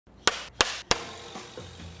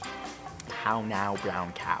how now,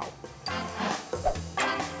 brown cow.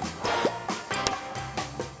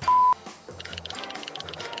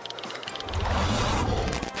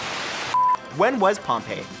 When was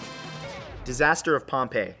Pompeii? Disaster of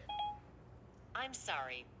Pompeii. I'm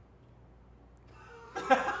sorry.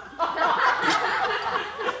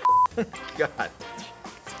 God,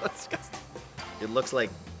 so disgusting. It looks like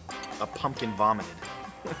a pumpkin vomited.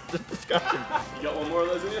 Disgusting. You got one more of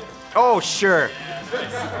those in you? Oh, sure.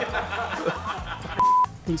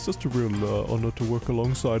 It's just a real honor to work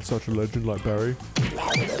alongside such a legend like Barry.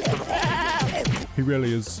 He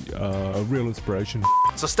really is a real inspiration.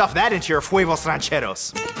 So stuff that into your huevos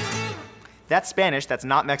rancheros. That's Spanish, that's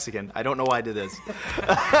not Mexican. I don't know why I did this.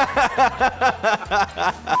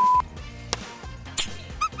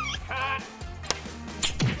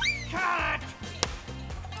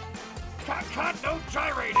 Cut, no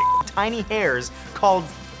gyrating! Tiny hairs called...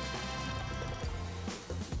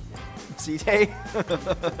 Cite?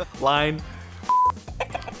 Line.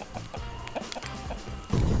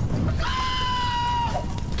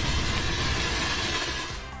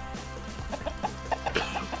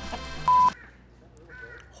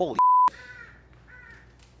 Holy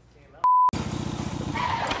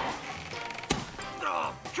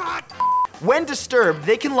Cut! When disturbed,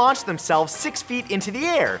 they can launch themselves 6 feet into the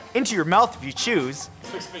air. Into your mouth if you choose.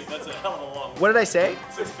 6 feet, that's a hell of a long one. What did I say?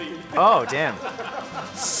 6 feet. Oh, damn.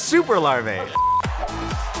 Super larvae.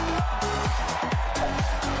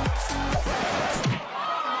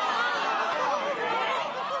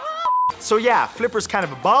 So yeah, Flipper's kind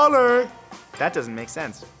of a baller. That doesn't make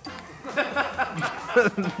sense.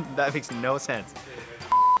 That makes no sense.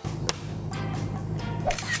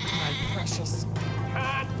 My precious.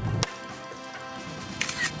 Cut!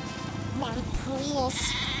 My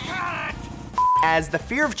Prius. Cut! As the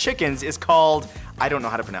fear of chickens is called, I don't know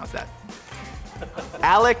how to pronounce that.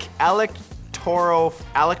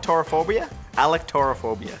 Alectorophobia?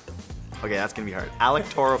 Alectorophobia. Okay, that's gonna be hard.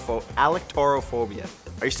 Alectorophobia.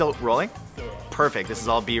 Are you still rolling? Perfect, this is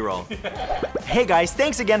all B-roll. Hey guys,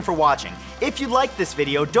 thanks again for watching. If you liked this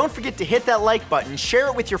video, don't forget to hit that like button, share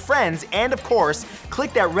it with your friends, and of course,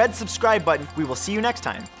 click that red subscribe button. We will see you next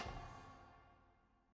time.